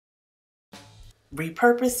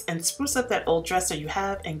Repurpose and spruce up that old dresser you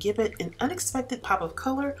have and give it an unexpected pop of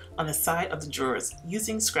color on the side of the drawers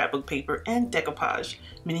using scrapbook paper and decoupage.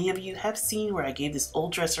 Many of you have seen where I gave this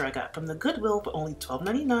old dresser I got from the Goodwill for only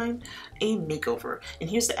 $12.99 a makeover. And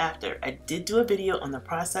here's the after. I did do a video on the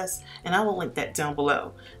process and I will link that down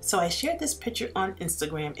below. So I shared this picture on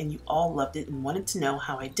Instagram and you all loved it and wanted to know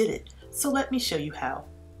how I did it. So let me show you how.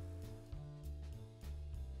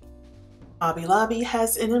 Hobby Lobby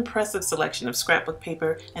has an impressive selection of scrapbook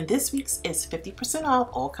paper, and this week's is 50% off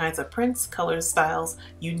all kinds of prints, colors, styles,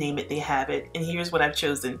 you name it, they have it. And here's what I've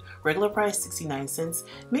chosen. Regular price 69 cents,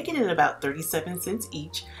 making it about 37 cents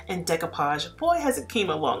each. And decoupage, boy has it came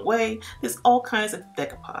a long way. There's all kinds of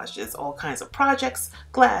decoupage, there's all kinds of projects,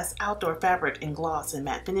 glass, outdoor fabric, and gloss and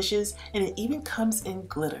matte finishes, and it even comes in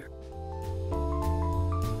glitter.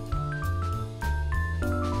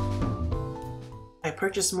 I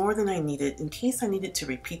purchased more than I needed in case I needed to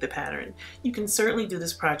repeat the pattern. You can certainly do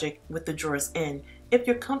this project with the drawers in if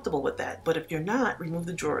you're comfortable with that, but if you're not, remove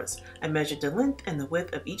the drawers. I measured the length and the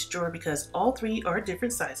width of each drawer because all three are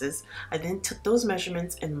different sizes. I then took those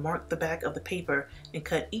measurements and marked the back of the paper and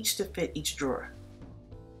cut each to fit each drawer.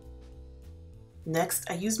 Next,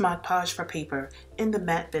 I use Mod Podge for paper in the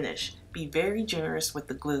matte finish. Be very generous with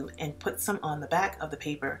the glue and put some on the back of the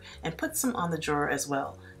paper and put some on the drawer as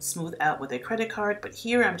well. Smooth out with a credit card, but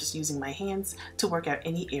here I'm just using my hands to work out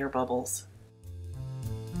any air bubbles.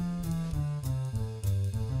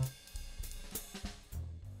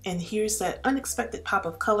 And here's that unexpected pop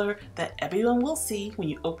of color that everyone will see when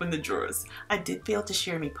you open the drawers. I did fail to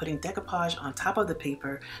share me putting decoupage on top of the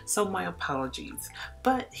paper, so my apologies.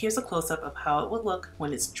 But here's a close-up of how it would look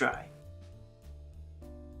when it's dry.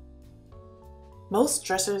 Most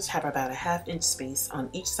dressers have about a ½ inch space on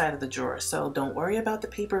each side of the drawer, so don't worry about the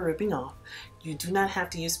paper ripping off. You do not have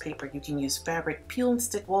to use paper. You can use fabric, peel and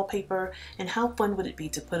stick wallpaper, and how fun would it be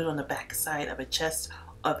to put it on the back side of a chest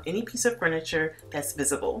of any piece of furniture that's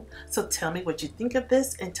visible. So tell me what you think of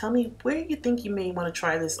this and tell me where you think you may want to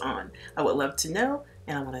try this on. I would love to know,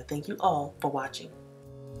 and I want to thank you all for watching.